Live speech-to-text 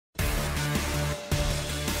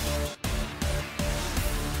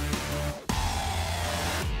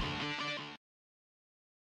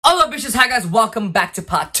bitches, hi guys, welcome back to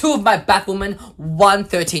part 2 of my Batwoman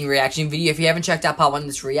 113 reaction video. If you haven't checked out part 1 of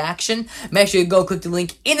this reaction, make sure you go click the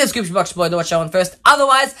link in the description box below to watch that one first.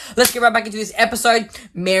 Otherwise, let's get right back into this episode.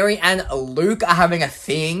 Mary and Luke are having a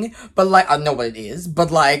thing, but like, I don't know what it is, but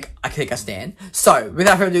like, I take a stand. So,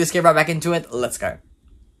 without further ado, let's get right back into it. Let's go.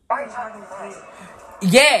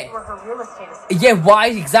 Yeah. Yeah, why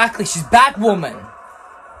exactly? She's Batwoman.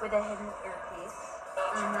 With a hidden earpiece.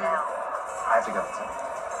 I have to go.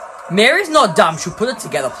 Mary's not dumb. She'll put it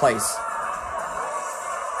together, please.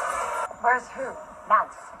 Where's who?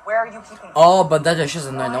 Mouse. Where are you keeping? Oh, but that just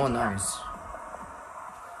doesn't know. No one knows.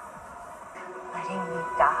 Letting me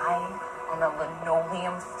die on a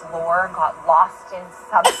linoleum floor, got lost in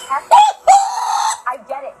subtext. I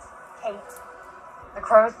get it, Kate. The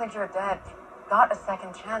crows think you're dead. Got a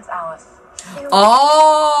second chance, Alice.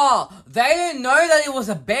 Oh, they didn't know that it was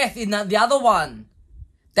a Beth in the other one.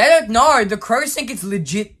 They don't know. The crows think it's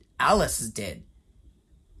legit. Alice is dead.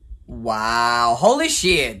 Wow. Holy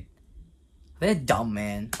shit. They're dumb,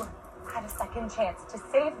 man. Had a second chance to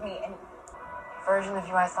save me, and version of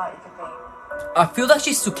you I thought you could be. I feel like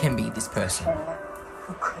she still can be this person.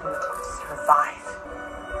 Who couldn't survive.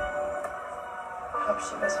 Hope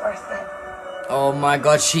she was worth it. Oh my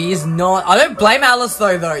god, she is not. I don't blame Alice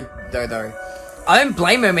though. I don't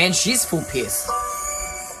blame her, man. She's full pissed.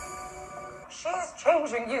 She's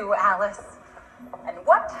changing you, Alice. And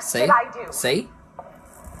what did I do? See?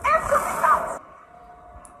 Answer me, Mouse.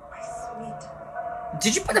 My sweet.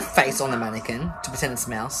 Did you put a face on the mannequin to pretend it's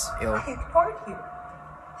Mouse? Ew. I ignored you.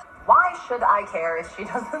 Why should I care if she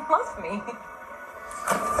doesn't love me?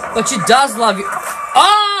 But she does love you.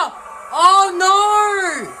 Oh! Oh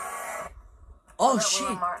no! Oh shit.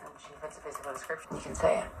 Martin, she fits a physical description. You can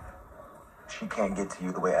say it. She can't get to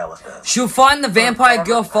you the way Alice does. She'll find the vampire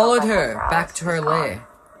girl followed her back to her lair.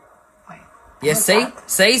 Wait. Yeah, see?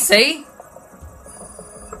 See?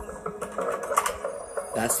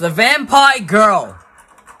 That's the vampire girl.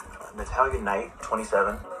 Natalia Knight,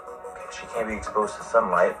 27. She can't be exposed to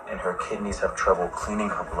sunlight, and her kidneys have trouble cleaning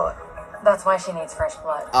her blood. That's why she needs fresh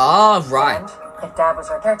blood. Oh, right. And if Dad was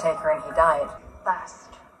her caretaker and he died,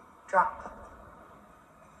 last drop.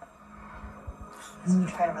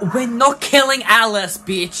 We're not killing Alice,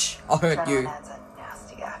 bitch. I'll hurt you. That's a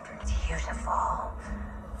nasty after. It's beautiful.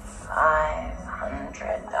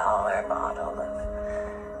 $500 bottle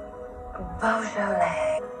of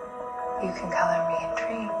Beaujolais. You can color me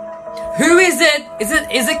intrigued. Who is it? Is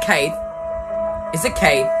it Kate? Is it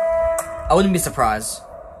Kate? I wouldn't be surprised.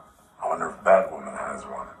 I wonder if Batwoman has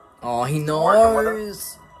one. Oh, he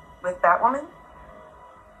knows. With Batwoman?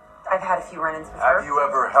 I've had a few run-ins with her. Have you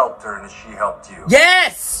ever helped her and has she helped you?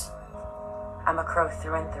 Yes! I'm a crow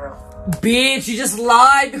through and through. Bitch, you just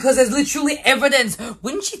lied because there's literally evidence.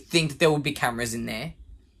 Wouldn't you think that there would be cameras in there?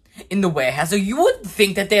 In the warehouse? So you wouldn't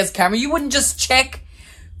think that there's camera. You wouldn't just check.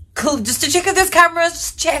 Just to check if there's cameras,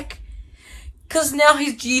 just check. Cause now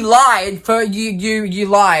you lied for you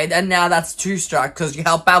lied, and now that's 2 strikes because you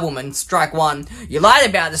helped Batwoman. Strike 1. You lied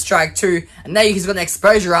about the strike 2, and now he's gonna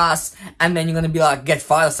expose your ass, and then you're gonna be like get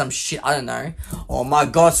fired or some shit. I don't know. Oh my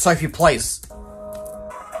god, Sophie, please.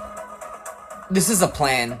 This is a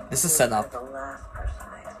plan. This is set up. The last person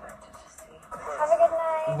I expected to see. Have a good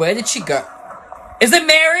night. Where did she go? Is it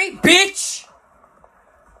Mary, bitch?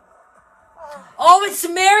 Oh, it's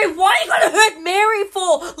Mary. Why are you gonna hurt Mary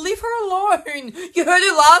for? Leave her alone. You heard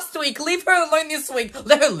her last week. Leave her alone this week.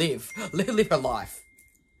 Let her live. Let her live her life.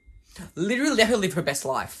 Literally, let her live her best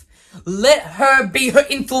life. Let her be her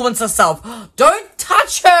influencer self. Don't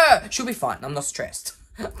touch her. She'll be fine. I'm not stressed.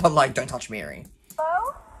 But like, don't touch Mary.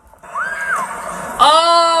 Hello?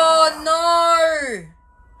 Oh no!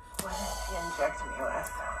 What did she inject me with?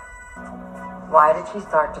 Why did she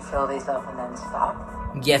start to fill these up and then stop?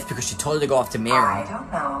 Yes, because she told her to go after Mary. I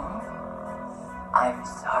don't know. I'm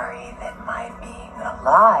sorry that my being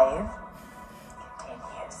alive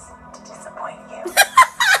continues to disappoint you.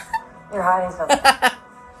 You're hiding something. I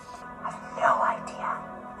have no idea.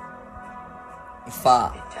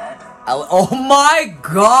 Fuck. Big Ted, Oh my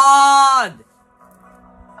god!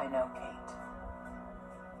 I know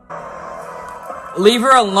Kate. Leave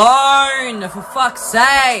her alone, for fuck's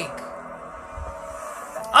sake.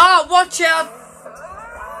 Oh, watch out.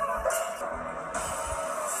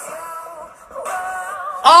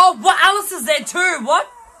 Oh, what? Alice is there too. What?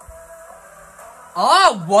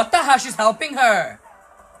 Oh, what the hell? She's helping her.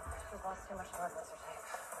 She's lost too much blood, Mr.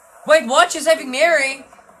 Tape. Wait, what? She's saving Mary.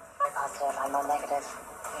 I'm positive. I'm O negative.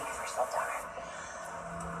 Universal donor.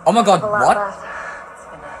 Oh my god, A lot what? left. It's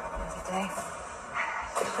been a busy day.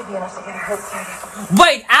 It should be enough to get her head started.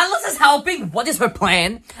 Wait, Alice is helping? What is her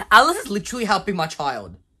plan? Alice is literally helping my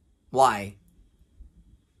child. Why?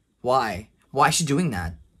 Why? Why is she doing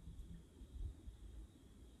that?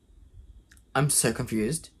 I'm so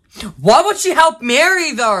confused. Why would she help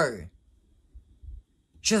Mary, though?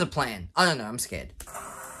 She has a plan. I don't know, I'm scared.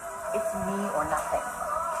 It's me or nothing.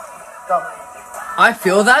 Go. I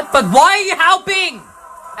feel that, but why are you helping?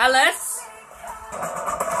 Alice?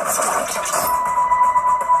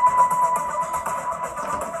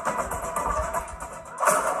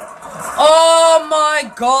 Oh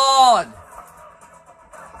my god!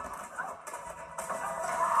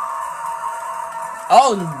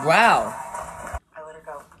 Oh, wow. I let her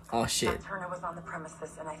go. Oh, shit. Matt Turner was on the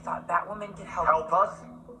premises, and I thought Batwoman could help. Help us?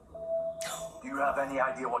 Do you have any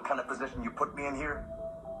idea what kind of position you put me in here?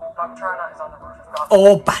 Nocturna is on the roof of Gotham.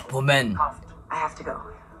 Oh, Batwoman. I have to go.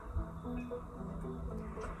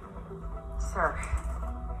 Sir.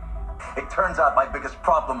 It turns out my biggest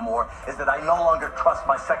problem, more, is that I no longer trust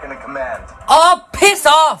my second in command. Oh, piss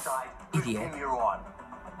off! Decide which Idiot. team you're on.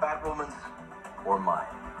 Batwoman's or mine.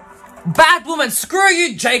 Batwoman, screw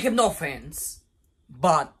you, Jacob, no offense.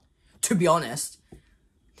 But, to be honest,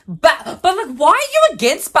 but like, why are you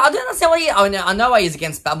against I don't understand why you, I know why he's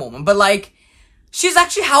against Batwoman, but like, she's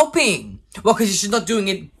actually helping. Well, because she's not doing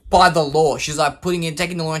it by the law. She's like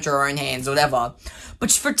taking the law into her own hands or whatever. But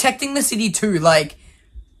she's protecting the city too, like,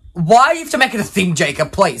 why do you have to make it a thing,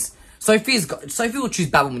 Jacob, please? Sophie will choose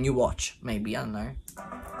Batwoman, you watch. Maybe, I don't know.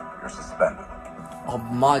 You're suspended. Oh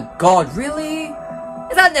my god, really?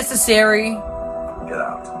 Is that necessary? Get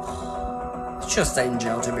out. Should have stayed in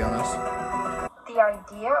jail, to be honest. The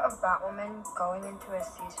idea of Batwoman going into a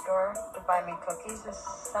C-store to buy me cookies is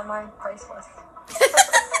semi-priceless.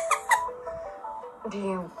 Do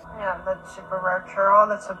you? Yeah, that super rare cure-all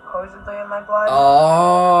that's supposedly in my blood. So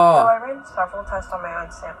Oh. I ran several tests on my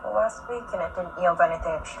own sample last week, and it didn't yield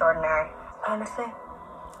anything extraordinary. Honestly, you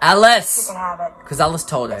Alice! can have it. Because Alice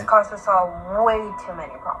told It's her. caused us all way too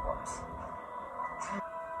many problems.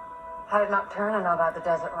 How did Nocturna know about the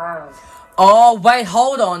Desert Rose? Oh, wait,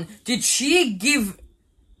 hold on. Did she give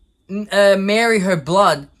Mary her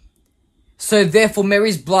blood? So therefore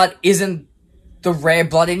Mary's blood isn't the rare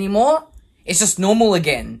blood anymore? It's just normal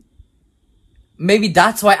again. Maybe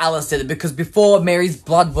that's why Alice did it, because before Mary's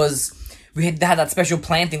blood was... they had that special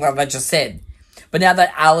plan thing like I just said. But now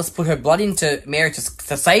that Alice put her blood into Mary to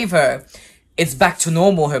save her, it's back to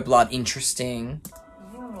normal, her blood. Interesting.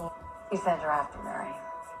 You sent her after Mary.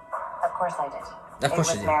 Of course I did. Of course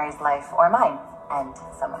it you was did. Mary's life or mine, and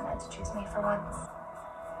someone had to choose me for once.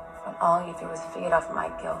 When all you do is feed off my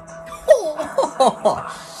guilt.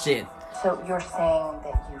 Oh, shit. So you're saying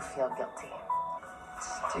that you feel guilty?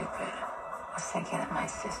 Stupid. I was thinking that my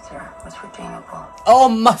sister was redeemable. Oh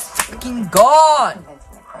my fucking god!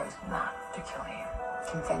 Convincing the crows not to kill you.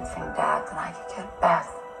 Convincing Dad that I could get Beth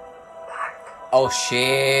back. Oh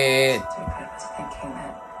shit. Stupid was thinking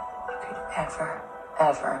that you could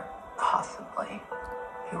ever possibly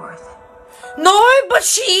be worth it. No, but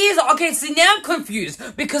she is. Okay, see, now I'm confused.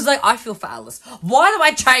 Because, like, I feel for Alice. Why do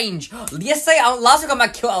I change? Yesterday, last week I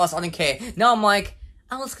might kill Alice, I don't care. Now I'm like,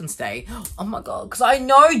 Alice can stay. Oh my god. Because I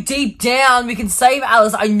know deep down we can save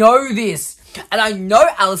Alice. I know this. And I know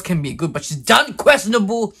Alice can be good, but she's done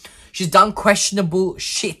questionable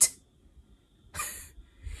shit.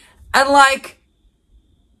 And, like,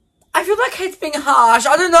 I feel like Kate's being harsh.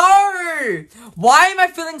 I don't know. Why am I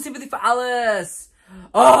feeling sympathy for Alice?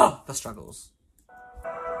 Oh, the struggles.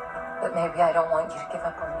 But maybe I don't want you to give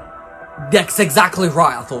up on me. That's exactly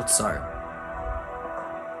right. I thought so.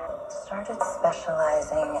 Started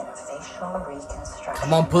specializing in facial reconstruction.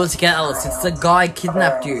 Come on, pull it together, Alice. It's the guy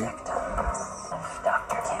kidnapped you. Victims of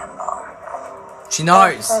Dr. Campbell. She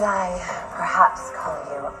knows. Should I perhaps call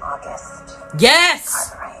you August?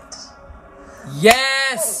 Yes! Cartwright?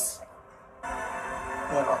 Yes!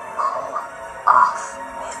 We will pull off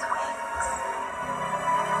his wings.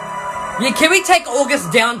 Yeah, can we take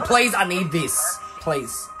August down, please? I need this.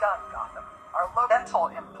 Please. Gun Gotham are low dental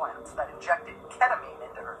implants that injected ketamine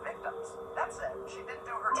into her victims. That's it. She didn't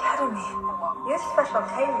do her Ketamine. Use special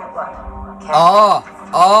K in your blood.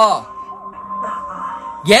 Oh.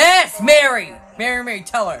 Yes, Mary. Mary,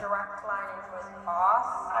 tell her. Direct line into his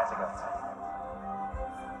paw. Isaac outside.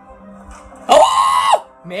 Oh!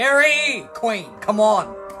 Mary! Queen, come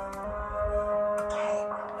on.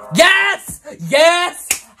 Yes! Yes!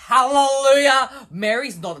 Hallelujah!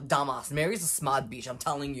 Mary's not a dumbass. Mary's a smart bitch, I'm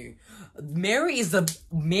telling you. Mary is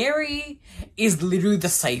literally the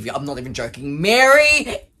savior. I'm not even joking.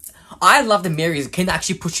 I love that Mary can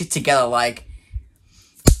actually put shit together, like,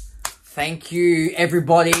 thank you,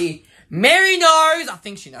 everybody. Mary knows! I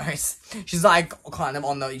think she knows. She's like, kind of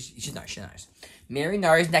on the, she knows. Mary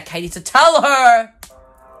knows, now Katie to tell her.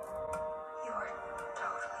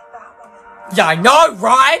 Yeah, I know,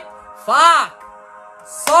 right? Fuck.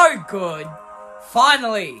 So good.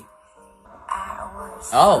 Finally.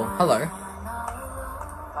 Oh, hello.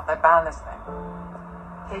 Thought they banned this thing.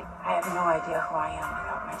 Kate, I have no idea who I am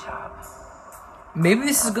without my job. Maybe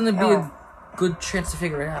this is gonna be a good chance to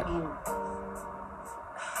figure it I out. mean,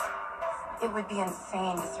 it would be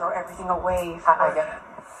insane to throw everything away for... I get it.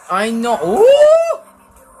 I know. Ooh!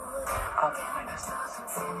 I'll get my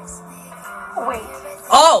business. Wait.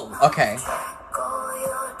 Oh, okay.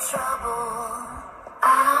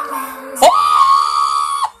 Oh!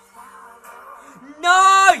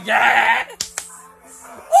 No, yes!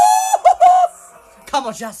 Ooh! Come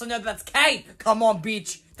on, Justin, no, that's Kate. Come on,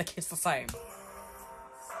 bitch. They kiss the same.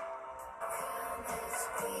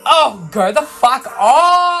 Oh, go the fuck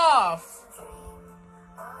off!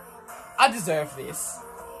 I deserve this.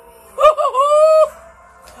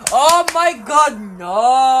 Oh my god,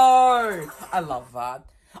 no! I love that.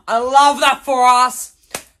 I love that for us!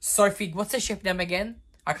 Sophie, what's their ship name again?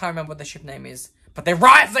 I can't remember what the ship name is. But they're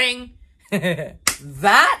rising!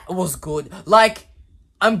 That was good. Like,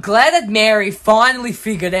 I'm glad that Mary finally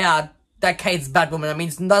figured out that Kate's Batwoman. I mean,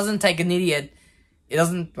 it doesn't take an idiot. It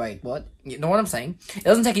doesn't... Wait, what? You know what I'm saying? It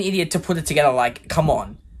doesn't take an idiot to put it together, like, come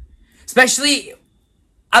on. Especially...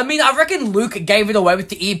 I mean, I reckon Luke gave it away with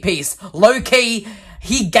the earpiece. Low-key,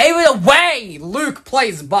 he gave it away! Luke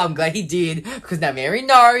plays, but I'm glad he did. Because now Mary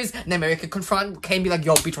knows. Now Mary can confront Kate and be like,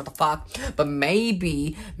 yo, bitch, what the fuck? But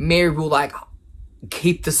maybe Mary will, like,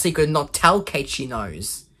 keep the secret and not tell Kate she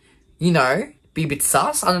knows. You know? Be a bit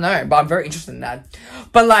sus? I don't know. But I'm very interested in that.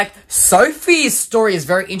 But, like, Sophie's story is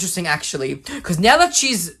very interesting, actually. Because now that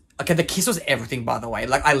she's... Okay, the kiss was everything, by the way.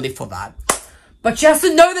 Like, I live for that. But she has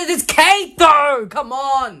to know that it's Kate, though! Come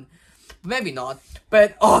on! Maybe not.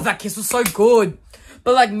 But, oh, that kiss was so good.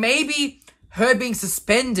 But, like, maybe her being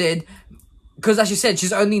suspended... Because, as she said,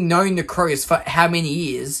 she's only known the crows for how many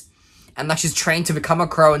years? And, like, she's trained to become a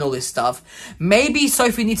crow and all this stuff. Maybe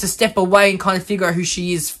Sophie needs to step away and kind of figure out who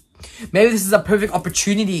she is. Maybe this is a perfect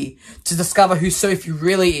opportunity to discover who Sophie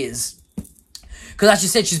really is. Because as she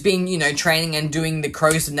said, she's been, you know, training and doing the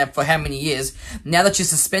crows and that for how many years. Now that she's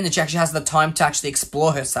suspended, she actually has the time to actually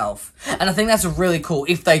explore herself. And I think that's really cool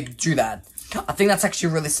if they do that. I think that's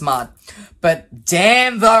actually really smart. But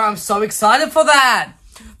damn though, I'm so excited for that.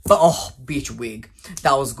 But oh, bitch wig.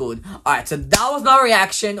 That was good. Alright, so that was my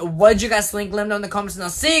reaction. What did you guys think? Let me know in the comments and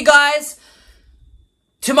I'll see you guys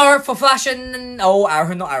tomorrow for Flash and... Oh,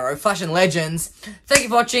 Arrow, not Arrow. Flash and Legends. Thank you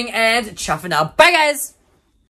for watching and ciao for now. Bye guys!